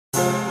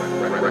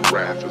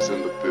Mathis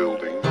in the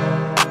building.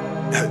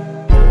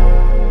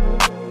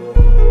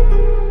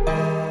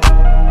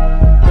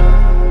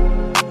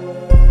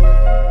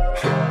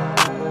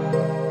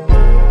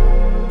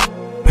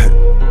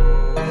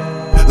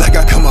 Like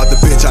I come out the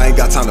bench, I ain't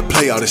got time to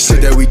play all the shit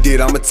that we did.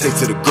 I'ma take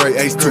to the great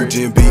Ace 2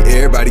 GMB.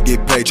 Everybody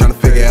get paid, tryna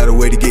figure out a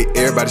way to get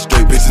everybody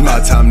straight. Bitch, it's my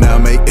time now,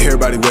 make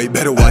everybody wait.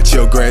 Better watch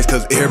your grass,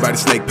 cause everybody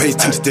snake. Pays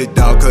 2 stick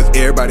dog, cause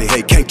everybody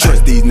hate. Can't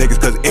trust these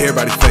niggas, cause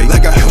everybody fake.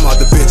 Like I come out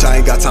the bench, I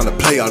ain't got time to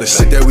play all the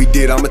shit that we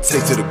did. I'ma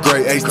take to the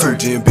great Ace 2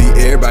 GMB.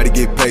 Everybody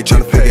get paid,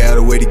 tryna figure out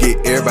a way to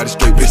get everybody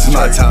straight. Bitch, it's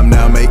my time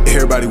now, make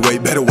everybody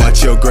wait. Better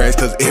watch your grass,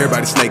 cause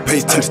everybody snake.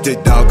 Pays 2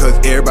 stick dog, cause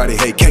everybody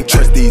hate. Can't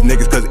trust these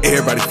niggas, cause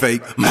everybody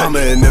fake. Mama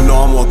and them know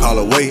I'm one call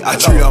away. I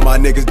treat all my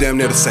niggas damn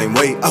near the same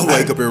way. I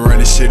wake up and run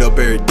this shit up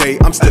every day.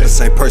 I'm still the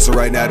same person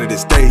right now to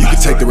this day. You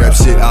can take the rap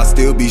shit, I'll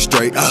still be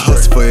straight. I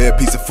hustle for every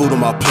piece of food on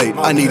my plate.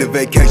 I need a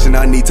vacation,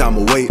 I need time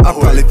away. I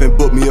probably fin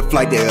book me a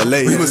flight to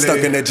LA. We was stuck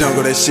in that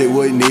jungle, that shit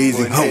wasn't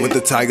easy. Hunt with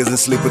the tigers and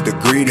sleep with the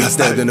greedy.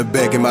 Stabbed in the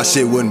back and my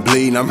shit wasn't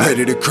bleeding. I'm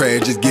ready to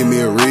crash, just give me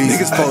a reason.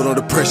 Niggas fold on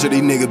the pressure,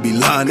 these niggas be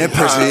lying. That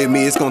pressure hit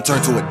me, it's gon'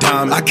 turn to a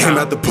dime. I came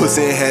out the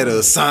pussy and had a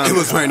assignment. It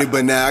was raining,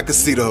 but now I can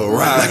see the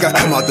horizon. Like I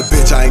come out the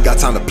bench, I ain't got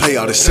time to play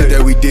all the shit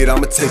that we did.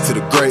 I'ma take to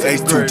the great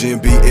Ace 2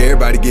 GMB.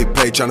 Everybody get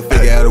paid, tryna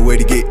figure out a way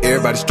to get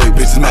everybody straight.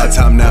 Bitch, it's my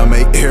time now,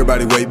 make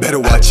everybody wait. Better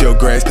watch your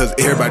grass, cause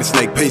everybody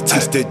snake. Pays 2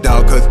 stick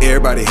dog, cause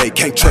everybody hate.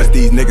 Can't trust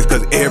these niggas,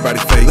 cause everybody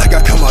fake. Like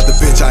I come out the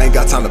bench, I ain't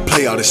got time to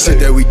play all the shit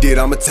that we did.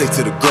 I'ma take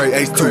to the great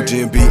Ace 2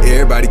 GMB.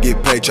 Everybody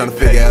get paid, tryna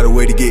figure out a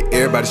way to get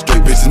everybody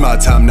straight. Bitch, it's my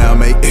time now,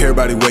 make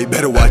everybody wait.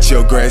 Better watch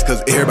your grass,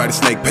 cause everybody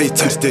snake. Pays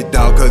 2 stick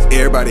dog, cause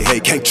everybody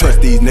hate. Can't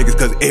trust these niggas,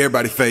 cause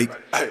everybody fake.